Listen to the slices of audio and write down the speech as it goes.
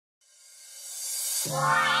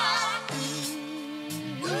Oh!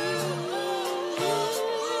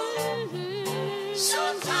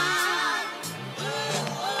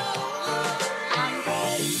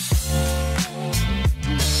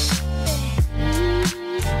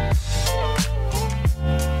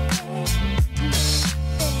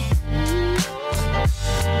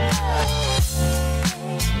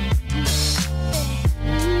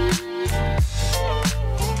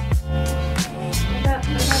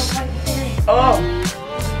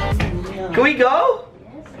 Can we go?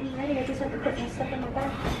 Yes, I'm ready. I just have to put my stuff in my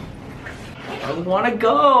bag. I want to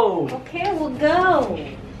go. Okay, we'll go.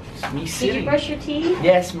 It's me Did sitting. you brush your teeth?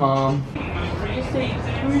 Yes, Mom.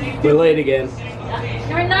 We're late again.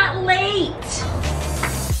 You're not late.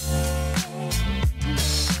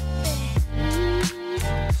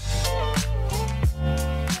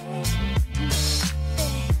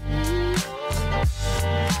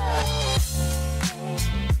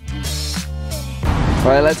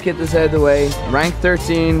 Alright, let's get this out of the way. Rank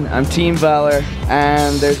 13, I'm Team Valor,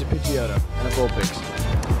 and there's a Pidgeotto and a Bullpix.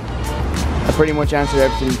 I pretty much answered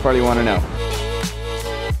everything you probably want to know.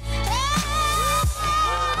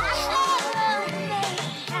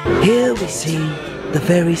 Here we see the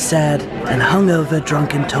very sad and hungover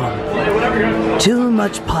drunken Tom. Too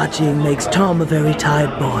much partying makes Tom a very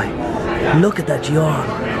tired boy. Look at that yawn.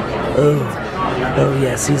 Oh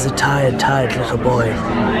yes, he's a tired little boy.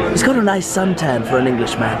 He's got a nice suntan for an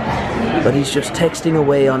Englishman, but he's just texting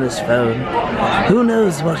away on his phone. Who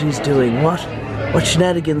knows what he's doing? What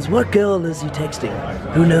shenanigans? What girl is he texting?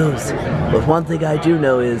 Who knows? But one thing I do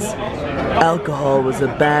know is alcohol was a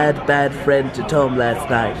bad friend to Tom last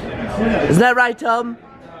night. Isn't that right, Tom?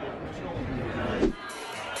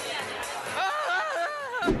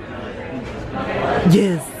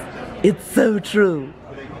 Yes, it's so true.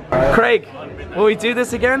 Craig, will we do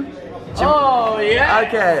this again? Oh, yeah.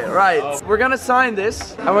 Okay, right. We're gonna sign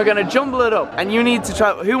this and we're gonna jumble it up. And you need to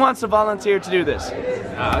try. Who wants to volunteer to do this?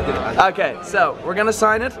 Okay, so we're gonna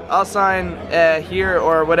sign it. I'll sign here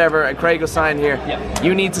or whatever, and Craig will sign here. Yeah.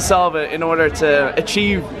 You need to solve it in order to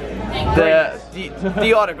achieve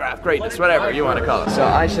the autograph greatness, whatever you want to call it. So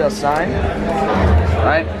I shall sign.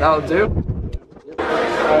 Right, that'll do.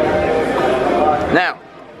 Now.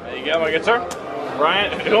 There you go, my good sir.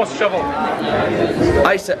 Ryan, who wants to shuffle? You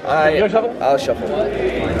want to shuffle? I'll shuffle.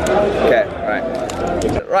 Okay, alright.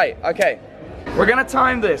 Right, okay. We're gonna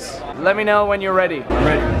time this. Let me know when you're ready. I'm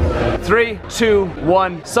ready. 3, 2,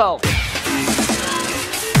 1, solve.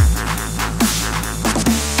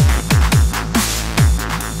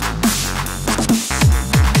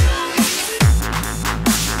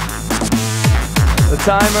 The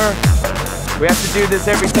timer. We have to do this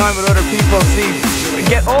every time with other people. See.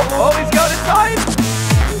 Get oh, he's got it signed!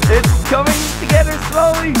 It's coming together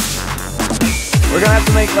slowly. We're gonna have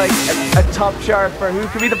to make like a top chart for who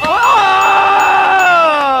can be the oh!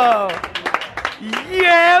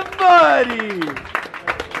 Yeah, buddy!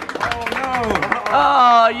 Oh no!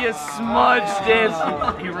 Oh, you smudged it.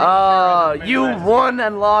 Oh, you won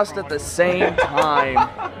and lost at the same time.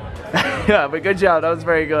 Yeah, but good job. That was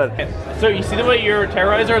very good. So you see the way your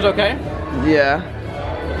Terroriser is okay? Yeah.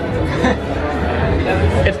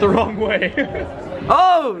 It's the wrong way.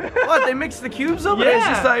 Oh, what? They mixed the cubes up? Yeah. It's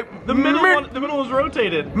just like the middle was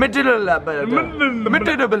rotated. And then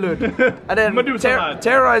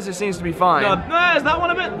Terroriser seems to be fine. No, is that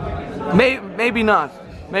one of it? Maybe not.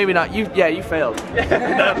 Maybe not. You failed.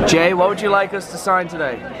 Jay, what would you like us to sign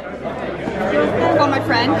today? For my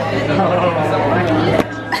friend.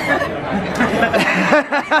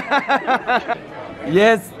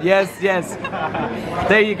 Yes.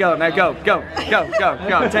 There you go. Now go.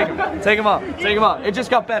 Take him off. It just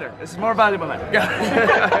got better. This is more valuable now.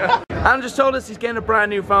 Adam just told us he's getting a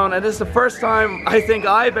brand new phone, and this is the first time I think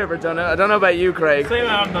I've ever done it. I don't know about you, Craig.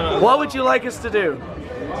 What would you like us to do?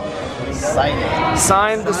 Sign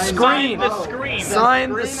the screen.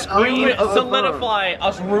 Sign the screen of the solidify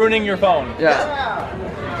us ruining your phone. Yeah.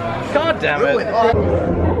 God damn it.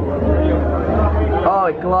 Oh,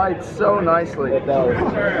 it glides so nicely. It does.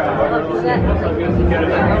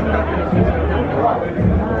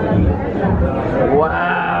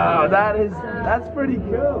 Wow, that's pretty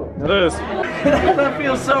cool. It is. That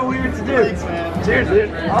feels so weird to do. Thanks, man. Cheers,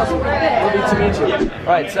 dude. Awesome. Lovely to meet you.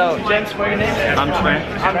 Right, so, gents, what's your name? I'm Trent.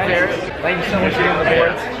 I'm Garrett. Thank you so much for doing the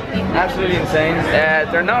boards. Absolutely insane.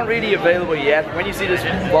 They're not really available yet. When you see this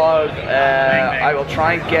vlog, I will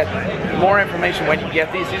try and get more information when you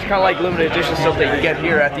get these. These are kind of like limited edition stuff that you get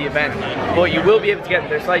here at the event. But you will be able to get them.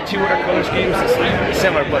 There's like 2 other color schemes that's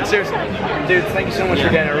similar. But seriously, dude, thank you so much for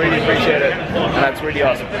getting it. I really appreciate it. And that's really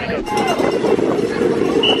awesome.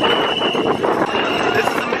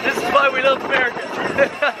 This is why we love America.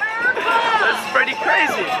 That's pretty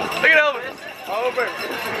crazy. Look at Elvis. Over.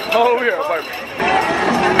 Over here, over.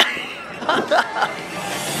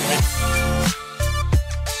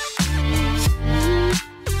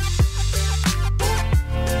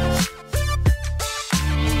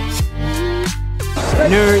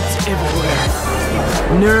 Nerds everywhere.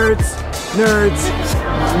 Nerds, nerds,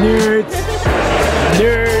 nerds.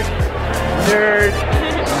 Nerd, nerd,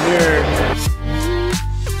 nerd.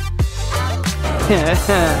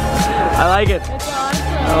 I like it.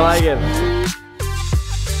 I like it.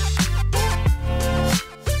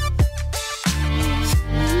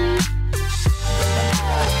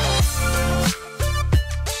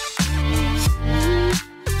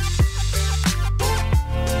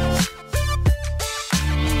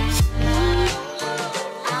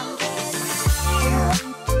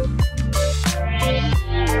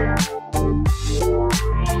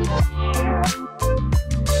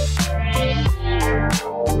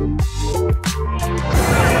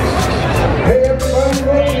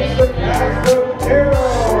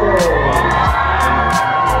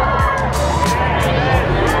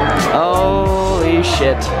 Holy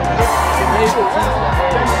shit.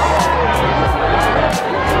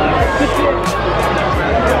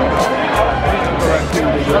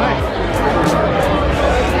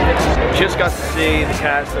 Just got to see the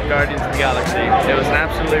cast of Guardians of the Galaxy. It was an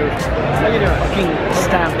absolute fucking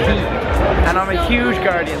stampede. And I'm a huge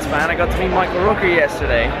Guardians fan. I got to meet Michael Rooker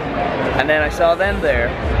yesterday. And then I saw them there.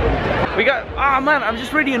 We got, oh man, I'm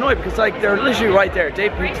just really annoyed because like they're literally right there.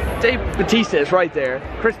 Dave Bautista is right there.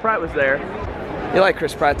 Chris Pratt was there. You like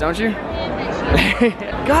Chris Pratt, don't you?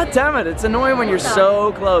 God damn it, it's annoying when you're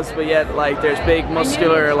so close, but yet like there's big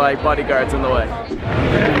muscular like bodyguards in the way.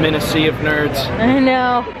 I'm in a sea of nerds. I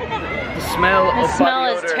know. The smell The of smell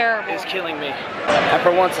body is odor terrible. is killing me. And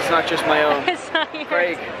for once it's not just my own. It's not yours.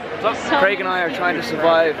 Craig. So Craig and I are trying to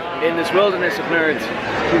survive in this wilderness of nerds.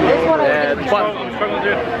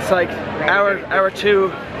 It's like hour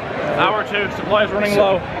two. Hour 2, supplies running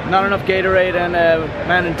low. Not enough Gatorade and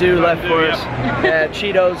Mountain Dew left for us.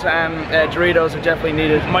 Cheetos and Doritos are definitely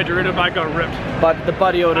needed. My Dorito bag got ripped. But the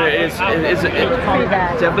body odor is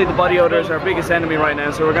definitely the body odor is our biggest enemy right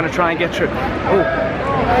now. So we're gonna try and get through.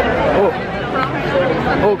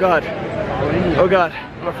 Oh God. Oh God.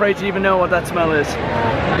 I'm afraid to even know what that smell is.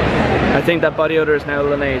 I think that body odor is now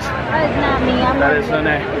Lanai's. That is not me. That is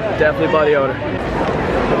Lanai. Definitely body odor.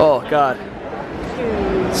 Oh God.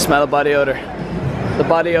 Smell of body odor. The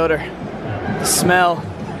body odor. The smell.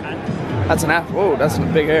 That's an apple. Whoa, that's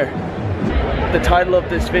some big hair. The title of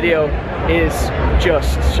this video is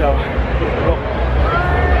just so.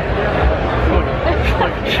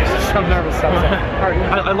 Jesus, I'm nervous.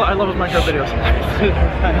 I love his Minecraft videos.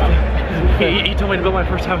 he told me to build my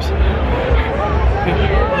first house.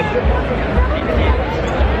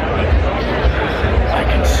 I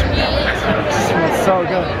can smell it. It smells so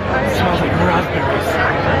good. It smells like raspberries.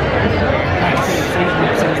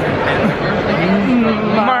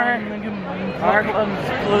 Mark.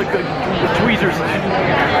 Tweezers.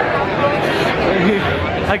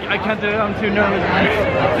 I can't do it, I'm too nervous.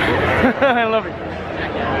 I love it.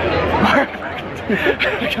 Mark.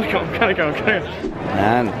 Gotta go.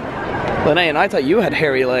 Man. Lanai, and I thought you had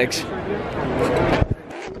hairy legs.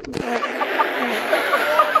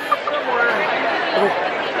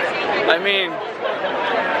 I mean,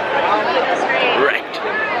 wrecked.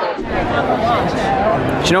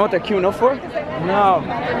 Do you know what they're queuing up for? No.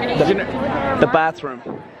 The bathroom.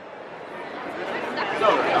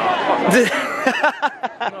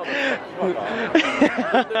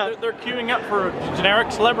 They're queuing up for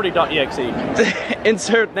generic celebrity.exe.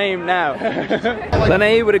 Insert name now.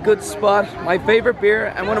 Lanai with a good spot, my favorite beer,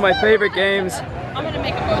 and one of my favorite games. I'm gonna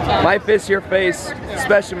make a bow tie. My fist, your face,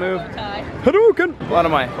 special move. Hadouken! What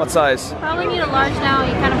am I? What size? Probably need a large now.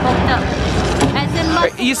 You kind of bulked up. As in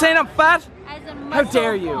muscle. Are you saying I'm fat? As in How muscle.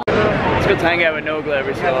 dare you? It's good to hang out with Nogla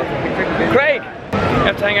every so often. Craig! You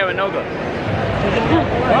have to hang out with Nogla.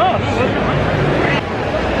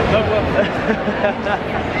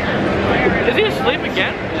 Is he asleep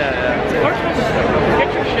again? Yeah.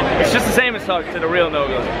 Get your shit. It's just the same as talking to the real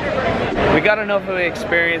Nogla. We got enough of an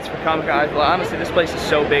experience for Comic-Con. Well, honestly, this place is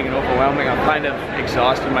so big and overwhelming. I'm kind of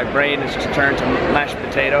exhausted. My brain has just turned to mashed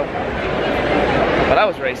potato. But I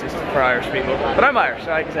was racist for Irish people. But I'm Irish,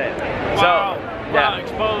 so I can say it. Wow. So, Wow, yeah.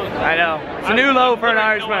 exposed. I know. It's a new low for an No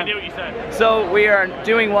Irishman. idea what you said. So we are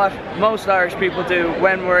doing what most Irish people do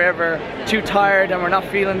when we're ever too tired and we're not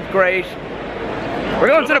feeling great. We're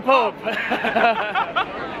going to the pub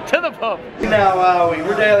To the pub. Now,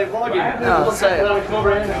 we're daily vlogging. No, let's say it. Come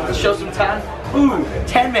over in, let's show some tan. Ooh,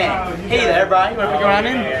 10 man. Hey there, Brian. You wanna put your hand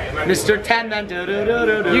in? Mr. 10 man.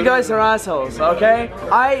 You guys are assholes, okay?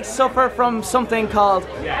 I suffer from something called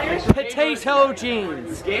potato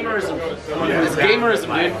genes. Gamerism. It's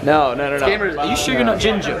gamerism, dude. No. Gamerism. Are you sure you're not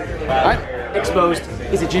ginger? I'm exposed.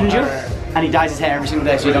 Is it ginger? And he dyes his hair every single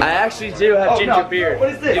day, so you don't. I actually do have ginger beard.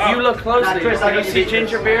 What is this? If you look closely, Chris, can you see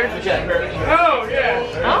ginger beard? Oh,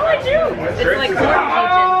 I do. It's like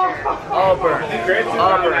Auburn.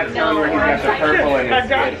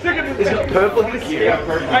 Is it purple in here?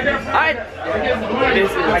 This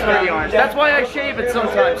is pretty orange. That's why I shave it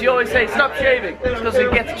sometimes. You always say stop shaving because it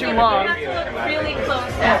gets too long. really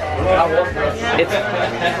close at it. It's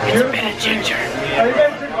a bit of ginger.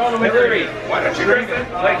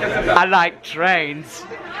 I like trains.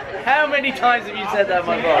 How many times have you said that,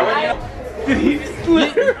 my boy?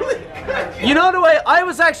 You know the way I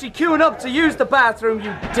was actually queuing up to use the bathroom,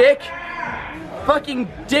 you dick. Fucking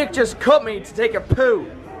dick just cut me to take a poo.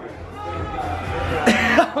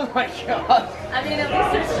 Oh my god. I mean, at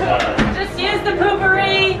least it's just use the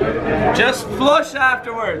poopery. Just flush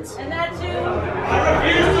afterwards. And that too.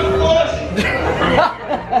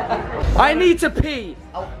 I need to pee.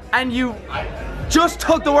 And you just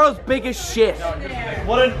took the world's biggest shit.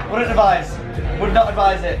 Wouldn't advise. Would not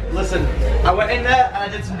advise it. Listen, I went in there and I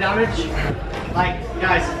did some damage. Like,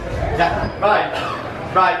 guys,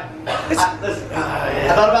 right. Listen, I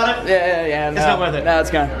thought about it. Yeah. It's not worth it. No,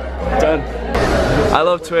 it's gone. Done. I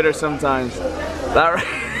love Twitter sometimes.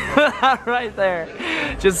 That right there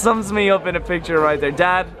just sums me up in a picture right there.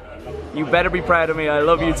 Dad, you better be proud of me. I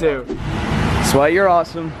love you too. Sweat, you're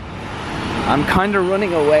awesome. I'm kind of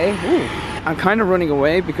running away. I'm kind of running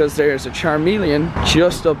away because there's a Charmeleon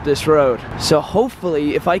just up this road. So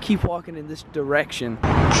hopefully, if I keep walking in this direction,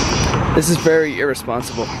 this is very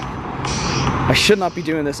irresponsible. I should not be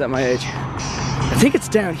doing this at my age. I think it's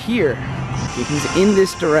down here. He's in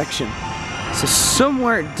this direction. So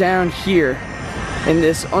somewhere down here in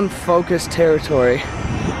this unfocused territory,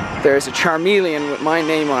 there's a Charmeleon with my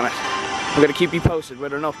name on it. I'm gonna keep you posted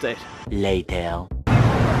with an update. Later.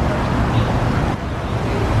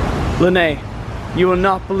 Lanai, you will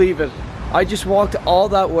not believe it. I just walked all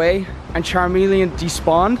that way and Charmeleon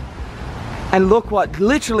despawned. And look what,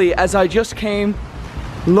 literally as I just came,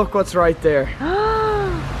 look what's right there.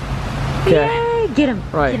 Okay. Yay, get him.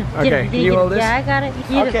 Right, Get him, okay, get him, can you hold this? Yeah, I got it.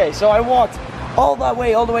 Get Okay, so I walked all the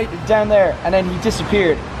way down there and then he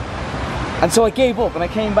disappeared. And so I gave up and I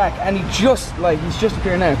came back and he's just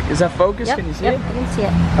appearing now. Is that focused? Yep, Can you see yep, it? I can see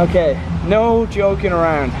it. Okay, no joking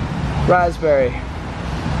around. Raspberry.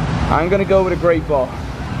 I'm gonna go with a great ball.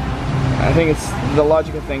 I think it's the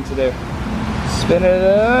logical thing to do. Spin it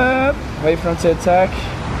up. Wait for him to attack.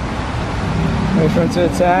 Wait for him to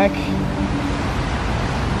attack.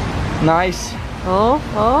 Nice. Oh.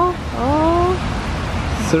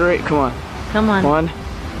 3, come on. Come on. 1,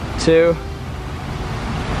 2.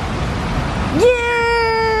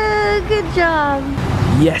 Yeah, good job.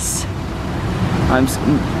 Yes. I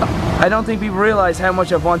don't think people realize how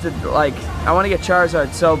much I've wanted, like, I want to get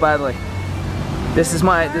Charizard so badly. This is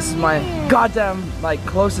my goddamn, like,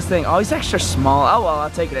 closest thing. Oh, he's extra small. Oh well, I'll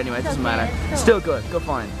take it anyway, it doesn't matter. Still good,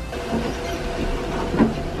 fine.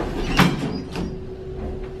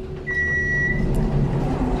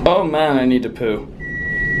 Oh man, I need to poo.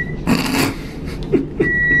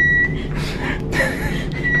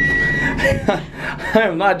 I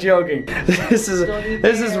am not joking. This is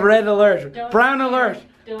red alert. Brown alert.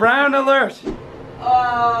 Brown alert.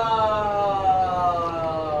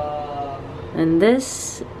 And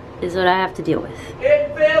this is what I have to deal with.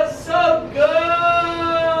 It feels so good.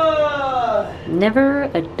 Never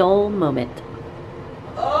a dull moment.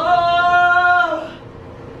 Oh.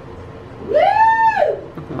 Woo.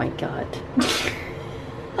 Oh my god.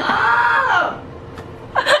 Oh.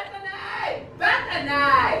 Lanai.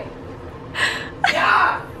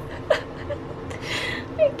 Yeah.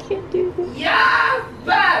 I can't do this. Yeah,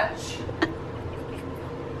 bitch.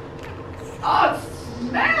 Oh, it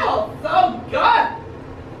smells so good.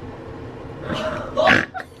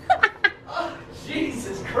 Oh,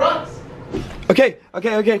 Jesus Christ. Okay.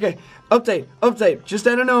 Update. Just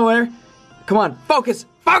out of nowhere. Come on, focus.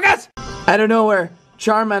 Out of nowhere,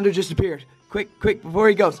 Charmander just appeared. Quick, before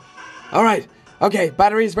he goes. All right. Okay,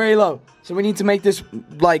 battery is very low, so we need to make this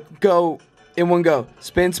like go in one go.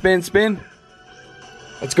 Spin.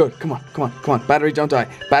 That's good. Come on. Battery, don't die.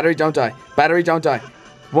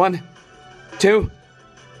 1, 2.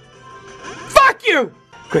 Fuck you!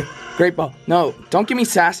 Quick, great ball. No, don't give me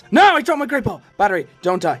sass. No, I dropped my great ball. Battery,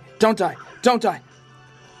 don't die.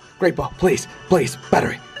 Great ball, please.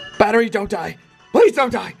 Battery. Battery, don't die. Please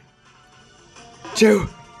don't die. 2,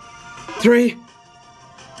 3.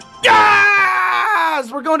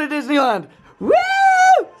 Yes! We're going to Disneyland. Woo!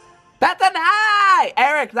 That's an high!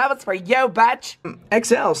 Eric, that was for you, bitch.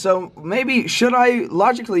 XL, so maybe should I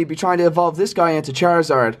logically be trying to evolve this guy into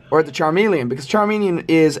Charizard or the Charmeleon? Because Charmeleon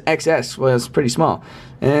is XS, was pretty small.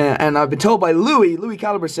 And I've been told by Louis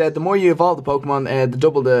Caliber said the more you evolve the Pokemon, the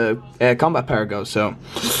double the combat power goes. So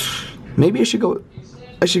maybe I should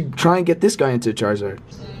try and get this guy into Charizard.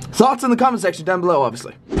 Thoughts in the comment section down below,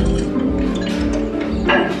 obviously.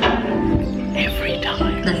 Every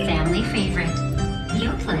time. The family favorite.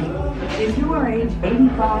 You play. If you are age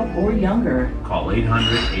 85 or younger, call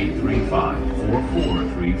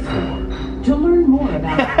 800-835-4434 to learn more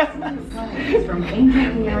about science from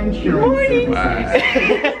Angel Care Insurance Services.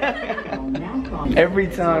 Every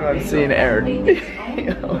time I've seen Eric, he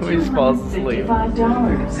always falls asleep.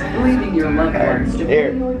 $55, leaving your loved ones to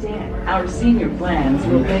pay your debt. Our senior plans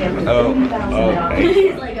will pay up to $30,000.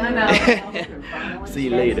 He's like, I'm out. See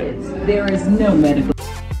you later. There is no medical.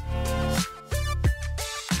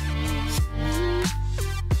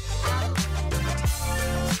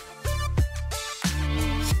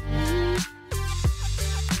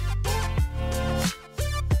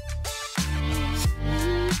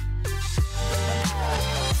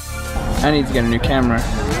 I need to get a new camera.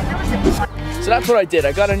 So that's what I did.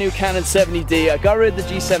 I got a new Canon 70D. I got rid of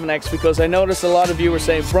the G7X because I noticed a lot of you were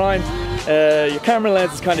saying, Brian, your camera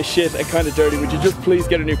lens is kind of shit and kind of dirty. Would you just please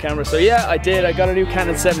get a new camera? So yeah, I did. I got a new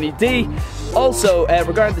Canon 70D. Also,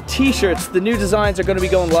 regarding the t-shirts, the new designs are going to be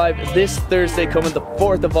going live this Thursday coming, the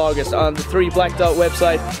 4th of August on the 3 Black Dot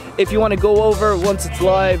website. If you want to go over once it's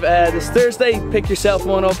live this Thursday, pick yourself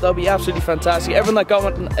one up. That'll be absolutely fantastic. Everyone that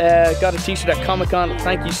got a t-shirt at Comic-Con,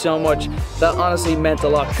 thank you so much. That honestly meant a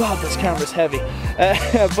lot. God, this camera's heavy.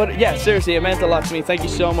 But yeah, seriously, it meant a lot to me. Thank you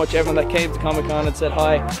so much, everyone that came to Comic-Con and said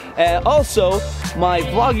hi. Also, my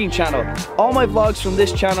vlogging channel. All my vlogs from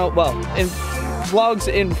this channel, well, vlogs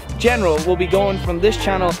in general will be going from this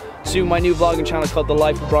channel to my new vlogging channel called The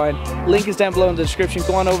Life of Brian. Link is down below in the description.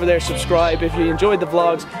 Go on over there, subscribe if you enjoyed the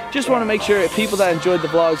vlogs. Just want to make sure if people that enjoyed the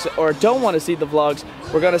vlogs or don't want to see the vlogs,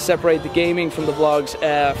 we're going to separate the gaming from the vlogs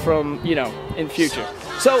from, you know, in future.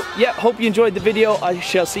 So yeah, hope you enjoyed the video. I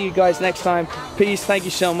shall see you guys next time. Peace, thank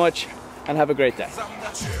you so much, and have a great day.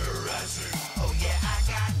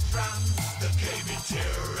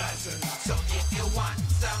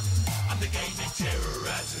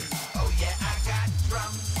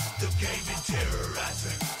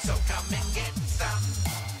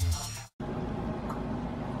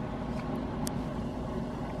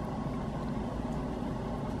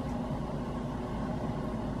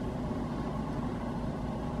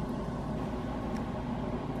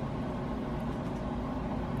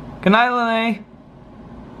 Good night, Lanai.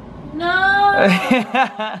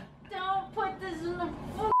 No.